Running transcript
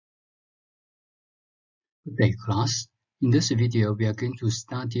Good day, class. In this video, we are going to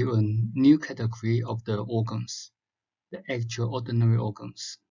study a new category of the organs, the extraordinary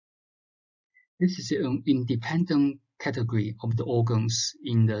organs. This is an independent category of the organs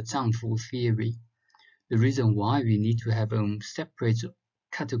in the Zang theory. The reason why we need to have a separate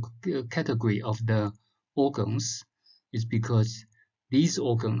category of the organs is because these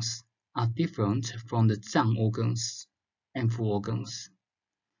organs are different from the Zang organs and Fu organs.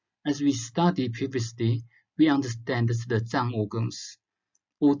 As we studied previously, we understand that the Zang organs,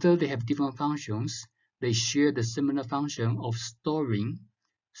 although they have different functions, they share the similar function of storing.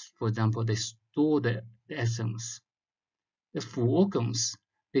 For example, they store the essence. The Fu organs,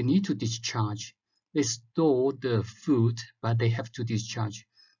 they need to discharge. They store the food, but they have to discharge.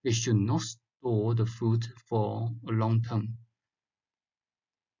 They should not store the food for a long term.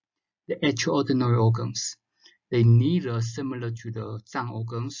 The extraordinary organs, they neither similar to the Zang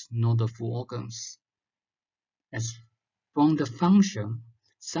organs nor the Fu organs. As from the function,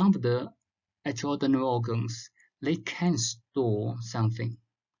 some of the extraordinary organs, they can store something.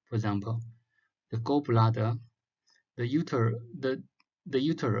 For example, the gallbladder, the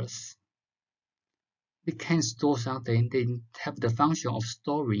uterus, they can store something. They have the function of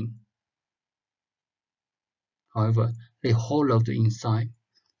storing. However, they hollow the inside.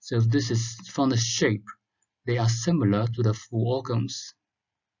 So this is from the shape. They are similar to the Fu organs.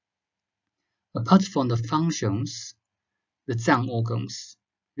 Apart from the functions, the Zang organs,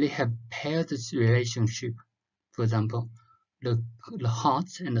 they have paired relationship. For example, the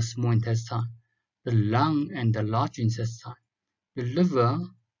heart and the small intestine, the lung and the large intestine, the liver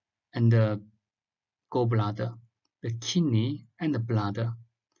and the gallbladder, the kidney and the bladder.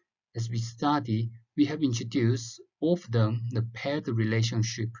 As we study, we have introduced all of them the paired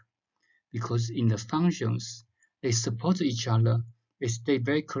relationship because in the functions, they support each other, they stay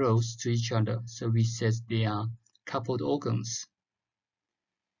very close to each other, so we said they are coupled organs.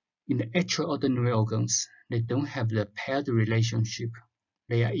 In the extraordinary organs, they don't have the paired relationship.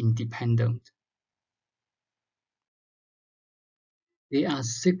 They are independent. There are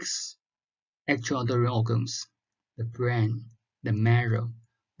 6 extraordinary organs: the brain, the marrow,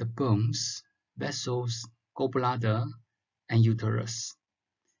 the bones, vessels, gallbladder, and uterus.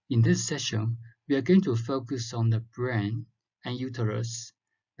 In this session, we are going to focus on the brain and uterus.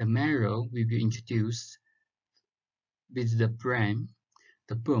 The marrow will be introduced with the brain.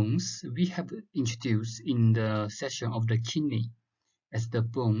 The bones we have introduced in the session of the kidney, as the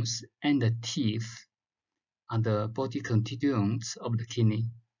bones and the teeth are the body constituents of the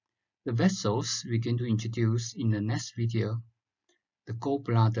kidney. The vessels we're going to introduce in the next video. The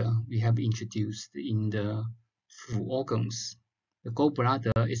gallbladder we have introduced in the Fu organs. The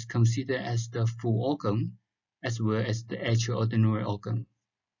gallbladder is considered as the Fu organ as well as the extraordinary organ.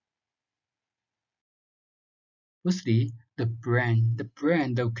 Firstly, the brain. The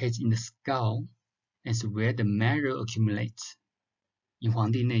brain locates in the skull is where the marrow accumulates. In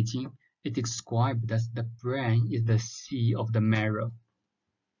黄帝内经, it is described that the brain is the seat of the marrow.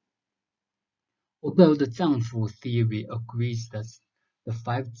 Although the Zang theory agrees that the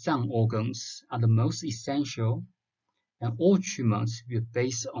 5 Zang organs are the most essential, and all treatments will be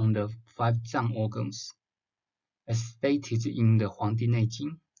based on the 5 Zang organs. As stated in the 黄帝内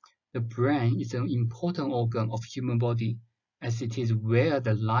经, the brain is an important organ of human body, as it is where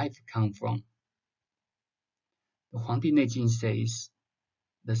the life comes from. The 黄帝内经 says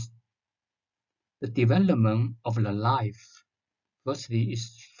the development of the life, firstly,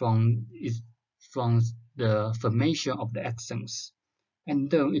 is from the formation of the axons, and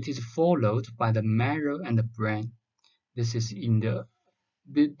then it is followed by the marrow and the brain. This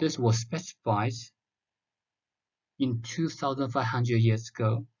was specified in 2,500 years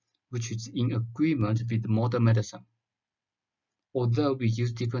ago, which is in agreement with modern medicine. Although we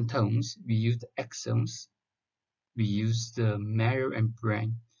use different terms, we use the axons, we use the marrow and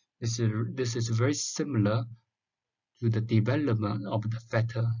brain. This is very similar to the development of the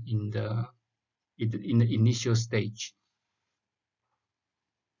fetus in the initial stage.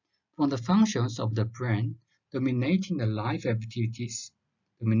 From the functions of the brain, dominating the life activities,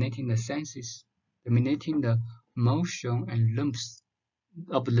 dominating the senses, dominating the motion and lumps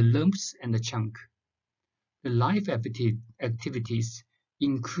of the lumps and the chunk. The life activities,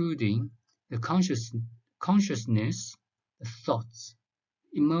 including the consciousness, the thoughts,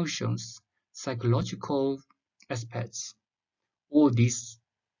 emotions, psychological aspects, all these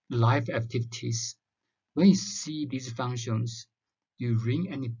life activities. When you see these functions, do you ring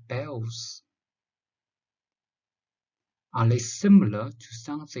any bells? Are they similar to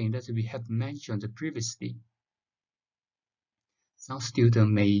something that we have mentioned previously? Some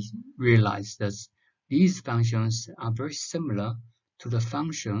students may realize that these functions are very similar to the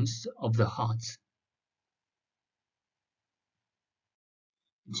functions of the heart.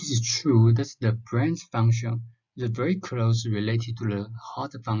 It is true that the brain's function is very closely related to the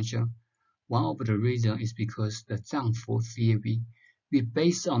heart function. One of the reasons is because the Zang theory is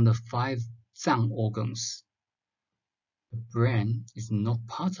based on the 5 Zang organs. The brain is not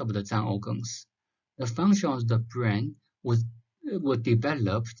part of the Zang organs. The function of the brain was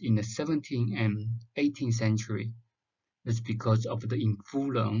developed in the 17th and 18th century. That's because of the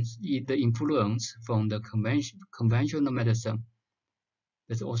influence from the conventional medicine.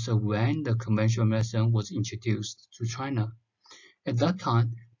 That's also when the conventional medicine was introduced to China. At that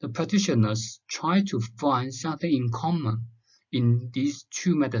time, the practitioners tried to find something in common in these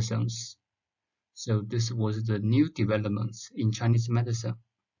two medicines. So this was the new developments in Chinese medicine.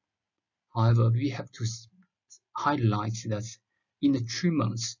 However, we have to highlight that in the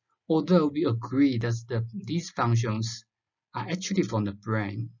treatments, although we agree that these functions are actually from the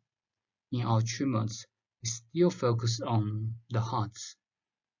brain, in our treatments, we still focus on the heart.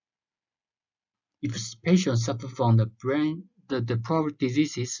 If patients suffer from the brain, the problem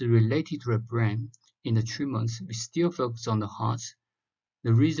diseases related to the brain in the treatments, we still focus on the heart.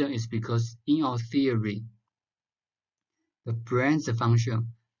 The reason is because in our theory, the brain's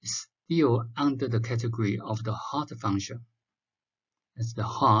function is still under the category of the heart function. As the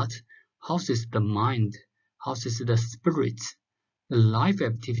heart houses the mind, houses the spirit, the life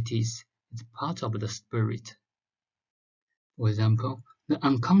activities is part of the spirit. For example, the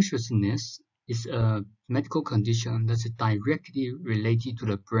unconsciousness is a medical condition that's directly related to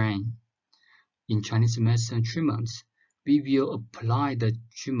the brain. In Chinese medicine treatments, we will apply the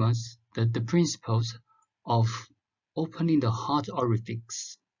treatments, the principles of opening the heart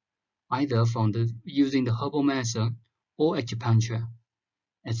orifice, either from using the herbal medicine or acupuncture.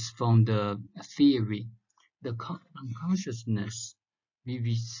 As from the theory, the unconsciousness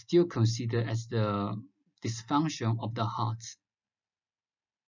we still consider as the dysfunction of the heart.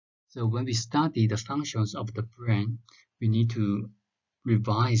 So when we study the functions of the brain, we need to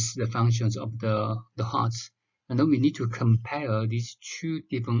revise the functions of the heart, and then we need to compare these two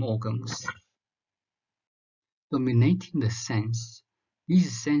different organs. Dominating the sense.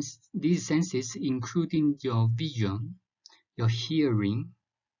 These senses including your vision, your hearing,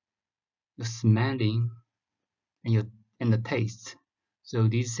 your smelling, and the taste. So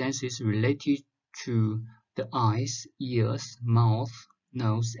these senses related to the eyes, ears, mouth,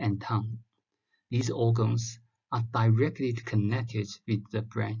 nose, and tongue. These organs are directly connected with the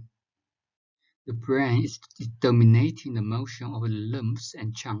brain. The brain is dominating the motion of the limbs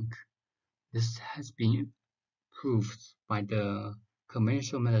and trunk. This has been proved by the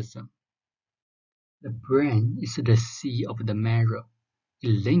conventional medicine. The brain is the seat of the marrow.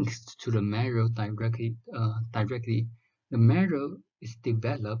 It links to the marrow directly. The marrow is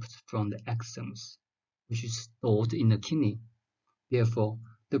developed from the axons, which is stored in the kidney. Therefore,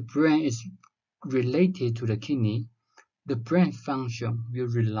 the brain is related to the kidney. The brain function will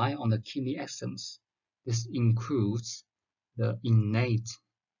rely on the kidney axons. This includes the innate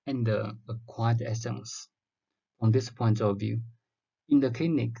and the acquired axons. From this point of view, in the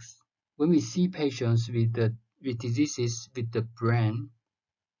clinics, when we see patients with diseases with the brain,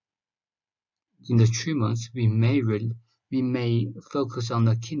 in the treatments, we may focus on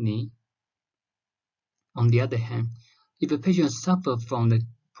the kidney. On the other hand, if a patient suffers from the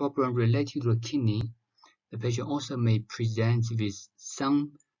problem related to the kidney, the patient also may present with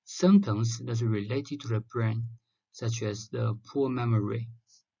some symptoms that are related to the brain, such as the poor memory.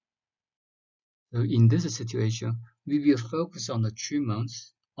 So in this situation, we will focus on the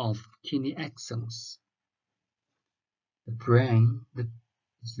treatments of kidney axons. The brain that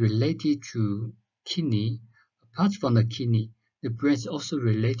is related to kidney. Apart from the kidney, the brain is also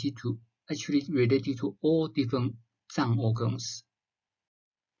related to all different Zang organs.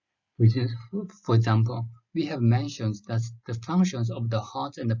 For example, we have mentioned that the functions of the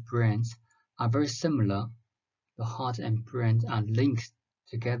heart and the brain are very similar. The heart and brain are linked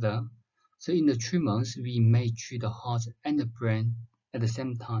together. So in the treatments, we may treat the heart and the brain at the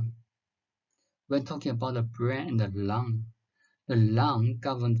same time. When talking about the brain and the lung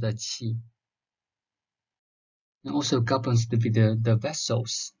governs the qi and also governs the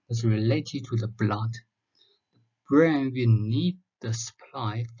vessels that's related to the blood. Brain will need the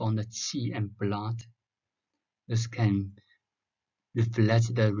supply from the qi and blood. This can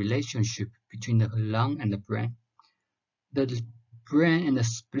reflect the relationship between the lung and the brain. The brain and the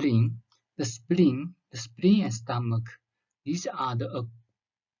spleen and stomach, these are the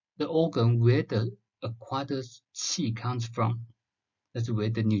organ where the acquired qi comes from. That's where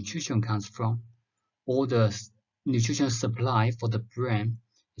the nutrition comes from. all the nutritional supply for the brain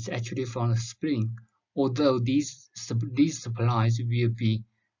is actually from the spleen, although these supplies will be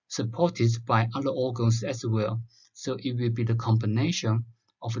supported by other organs as well. So it will be the combination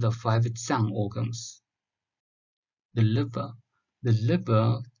of the 5 Zang organs. The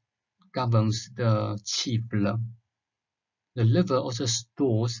liver governs the qi flow. The liver also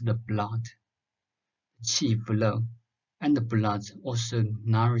stores the blood, qi flow, and the blood also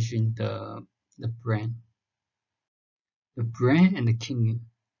nourishing the brain. The brain and the kidney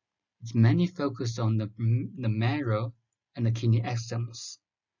is mainly focused on the marrow and the kidney axons.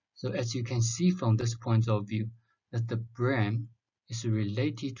 So as you can see from this point of view, that the brain is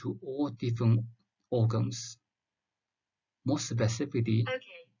related to all different organs. More specifically,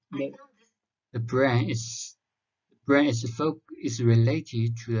 the brain is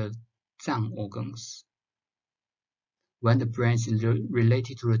related to the Zang organs. When the brain is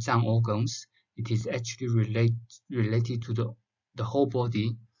related to the Zang organs, it is actually related to the whole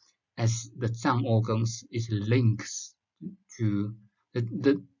body, as the Zang organs is linked to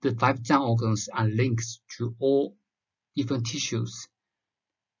the 5 Zang organs are linked to all different tissues,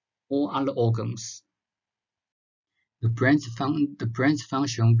 all other organs. The brain's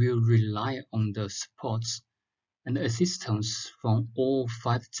function will rely on the supports and assistance from all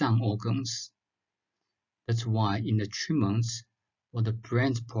 5 Zang organs. That's why in the treatments for the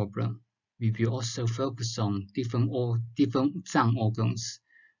brain's problem, we will also focus on different Zang organs.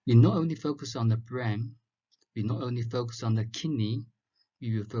 We not only focus on the brain, we not only focus on the kidney,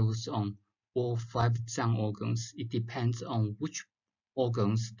 we will focus on all 5 Zang organs. It depends on which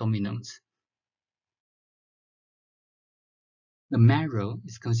organs dominant. The marrow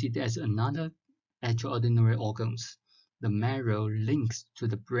is considered as another extraordinary organ. The marrow links to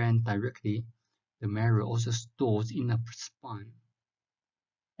the brain directly. The marrow also stores in the spine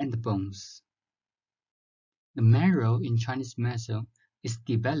and the bones. The marrow in Chinese medicine is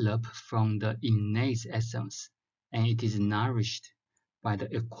developed from the innate essence, and it is nourished by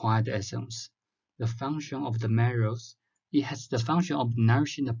the acquired essence. The function of the marrow, it has the function of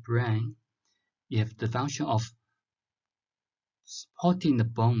nourishing the brain. It has the function of supporting the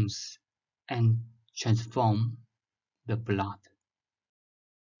bones and transform the blood.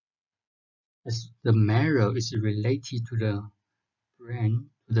 As the marrow is related to the brain,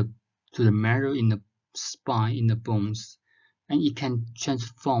 to the marrow in the spine, in the bones, and it can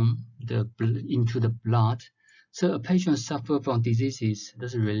transform into the blood. So a patient suffers from diseases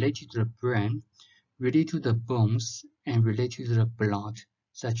that's related to the brain, related to the bones, and related to the blood,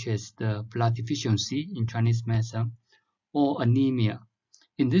 such as the blood deficiency in Chinese medicine or anemia.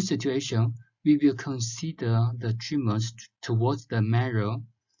 In this situation, we will consider the treatments towards the marrow.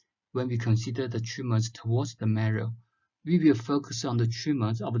 When we consider the treatments towards the marrow, we will focus on the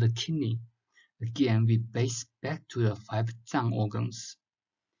treatments of the kidney. Again, we base back to the 5 Zang organs.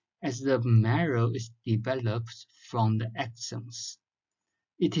 As the marrow is developed from the axons,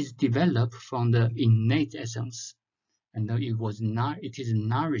 it is developed from the innate essence, and it is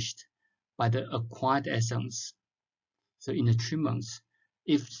nourished by the acquired essence. So in the treatments,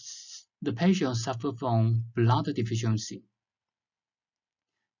 if the patient suffers from blood deficiency,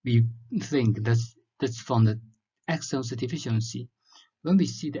 we think that's from the axons deficiency. When we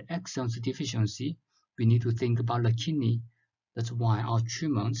see the axons deficiency, we need to think about the kidney. That's why our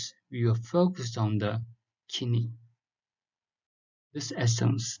treatments will focus on the kidney. This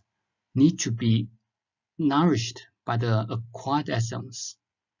essence needs to be nourished by the acquired essence.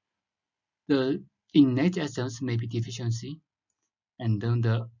 The innate essence may be deficiency, and then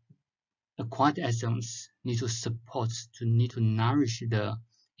the acquired essence need to nourish the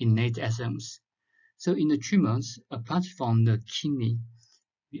innate essence. So in the treatments, apart from the kidney,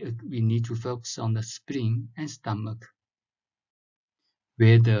 we need to focus on the spleen and stomach,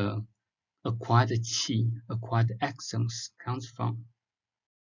 where the acquired qi, acquired axons comes from.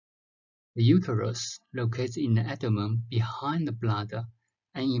 The uterus locates in the abdomen behind the bladder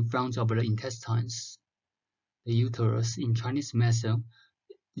and in front of the intestines. The uterus in Chinese medicine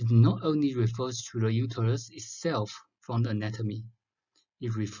not only refers to the uterus itself from the anatomy,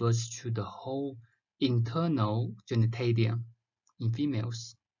 it refers to the whole internal genitalia in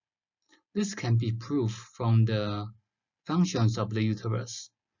females. This can be proved from the functions of the uterus,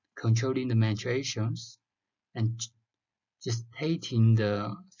 controlling the menstruations and gestating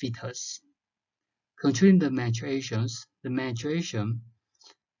the fetus. Controlling the menstruation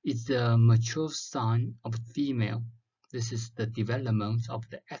is the mature sign of a female. This is the development of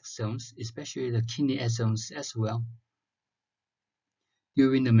the axons, especially the kidney axons as well.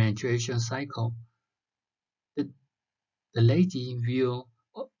 During the menstruation cycle, the lady will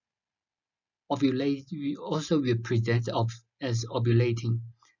we also will present as ovulating.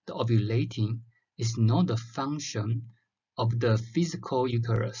 The ovulating is not the function of the physical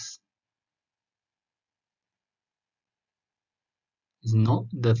uterus. It's not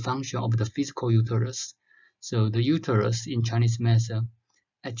the function of the physical uterus. So the uterus in Chinese medicine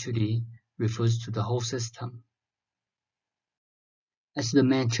actually refers to the whole system. As the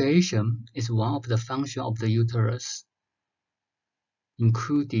menstruation is one of the functions of the uterus,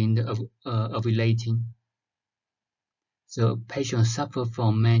 including the ovulating. So patients suffer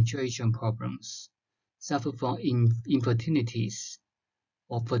from menstruation problems, suffer from infertilities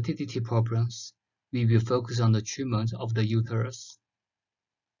or fertility problems. We will focus on the treatment of the uterus.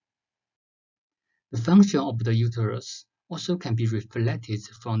 The function of the uterus also can be reflected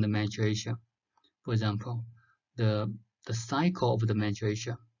from the menstruation. For example, the cycle of the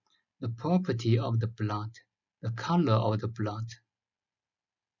menstruation, the property of the blood, the color of the blood.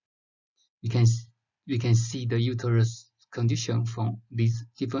 We can see the uterus condition from these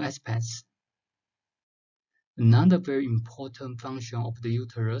different aspects. Another very important function of the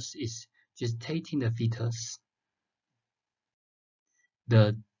uterus is gestating the fetus.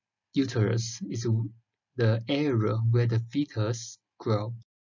 The uterus is the area where the fetus grows.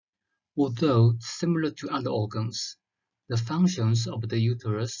 Although similar to other organs, the functions of the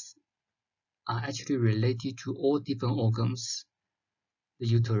uterus are actually related to all different organs. The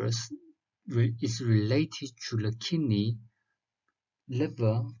uterus is related to the kidney,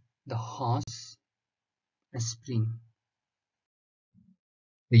 liver, the heart, and spleen.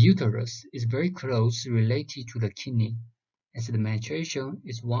 The uterus is very closely related to the kidney, as the menstruation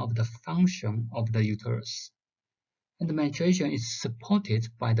is one of the functions of the uterus. And the menstruation is supported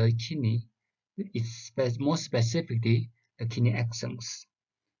by the kidney, more specifically the kidney axons.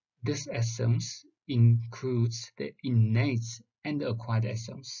 This axons includes the innate and acquired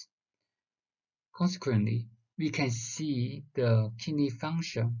axons. Consequently, we can see the kidney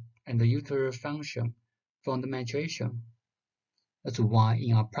function and the uterus function from the menstruation. That's why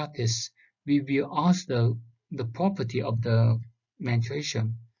in our practice, we will ask the property of the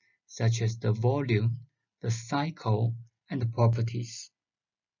menstruation, such as the volume, the cycle, and the properties.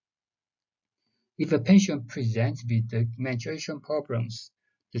 If a patient presents with the menstruation problems,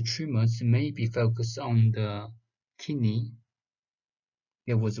 the treatments may be focused on the kidney.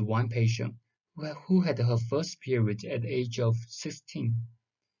 There was one patient who had her first period at the age of 16,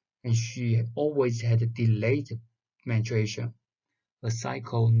 and she always had delayed menstruation. Her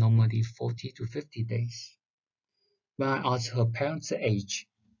cycle normally 40 to 50 days. When I asked her parents' age,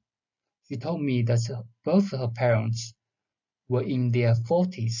 she told me that both her parents were in their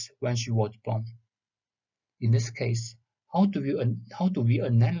 40s when she was born. In this case, how do we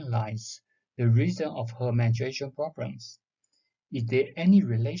analyze the reason of her menstruation problems? Is there any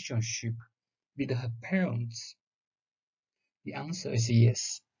relationship with her parents? The answer is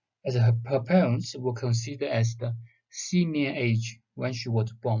yes, as her parents were considered as the senior age when she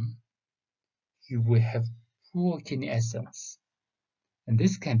was born. She will have poor kidney essence, and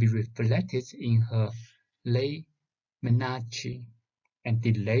this can be reflected in her late menarche and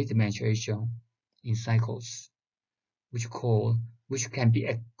delayed menstruation in cycles, which could be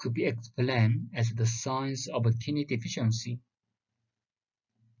explained as the signs of a kidney deficiency.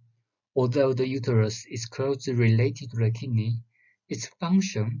 Although the uterus is closely related to the kidney, its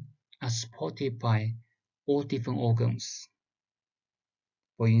functions are supported by all different organs.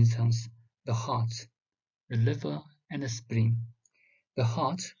 For instance, the heart, the liver, and the spleen. The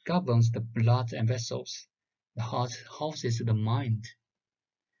heart governs the blood and vessels. The heart houses the mind.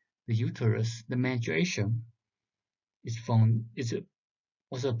 The uterus, the menstruation, is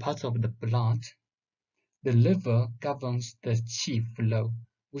also part of the blood. The liver governs the qi flow,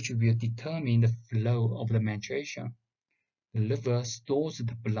 which will determine the flow of the menstruation. The liver stores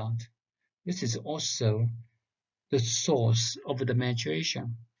the blood. This is also the source of the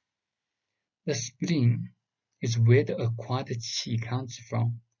menstruation. The spleen is where the acquired qi comes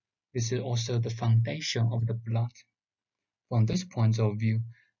from. This is also the foundation of the blood. From this point of view,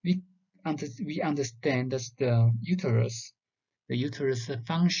 we understand that the uterus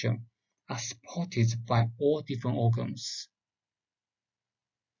function are supported by all different organs.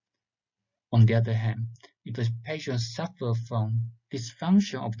 On the other hand, if a patient suffers from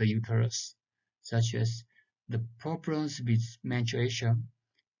dysfunction of the uterus, such as the problems with menstruation,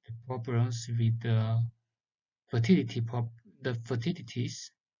 the problems with the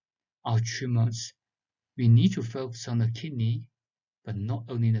fertilities, our treatments, we need to focus on the kidney, but not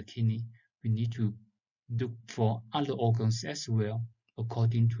only the kidney. We need to look for other organs as well,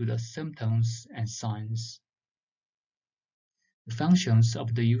 according to the symptoms and signs. The functions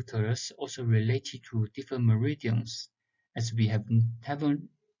of the uterus also related to different meridians. As we haven't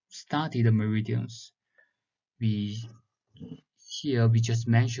studied the meridians, here we just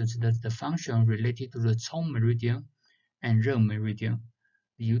mentioned that the function related to the Zang meridian and Ren meridian.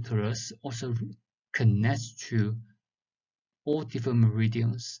 The uterus also connects to all different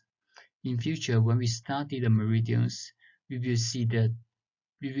meridians. In future, when we study the meridians, we will see that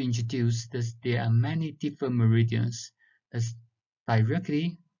we will introduce that there are many different meridians that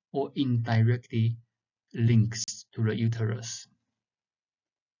directly or indirectly links to the uterus.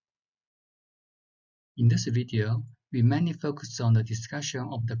 In this video, we mainly focus on the discussion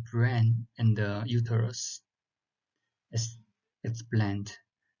of the brain and the uterus. As explained,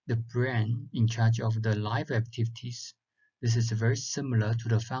 the brain in charge of the life activities. This is very similar to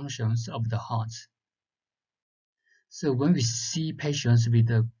the functions of the heart. So when we see patients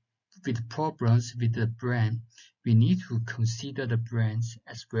with problems with the brain, we need to consider the brains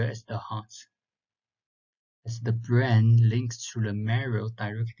as well as the heart, as the brain links to the marrow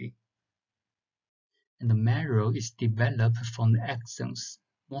directly. And the marrow is developed from the axons,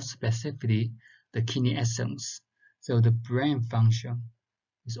 more specifically the kidney axons. So the brain function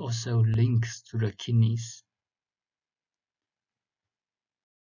is also linked to the kidneys.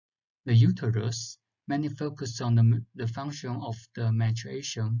 The uterus mainly focuses on the function of the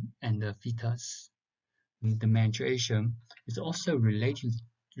maturation and the fetus. The maturation is also related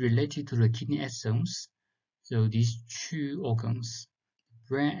to the kidney axons. So these two organs,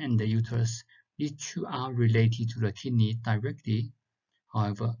 brain and the uterus, these two are related to the kidney directly.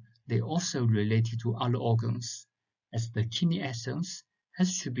 However, they also related to other organs, as the kidney axons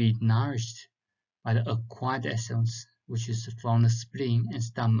has to be nourished by the acquired axons, which is from the spleen and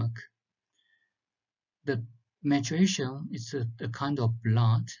stomach. The maturation is a kind of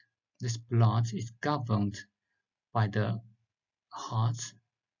blood. This blood is governed by the heart,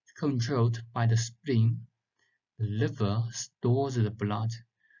 controlled by the spleen. The liver stores the blood.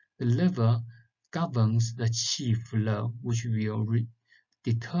 The liver governs the qi flow, which will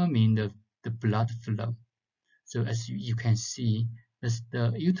determine the blood flow. So as you can see,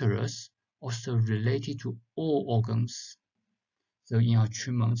 the uterus also related to all organs. So in our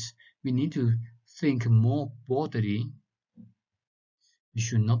treatments, we need to think more broadly. We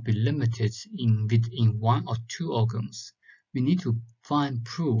should not be limited within one or two organs. We need to find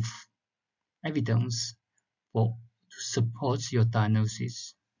proof, evidence to support your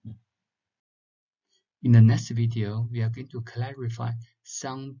diagnosis. In the next video, we are going to clarify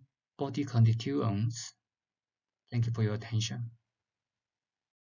some body constituents. Thank you for your attention.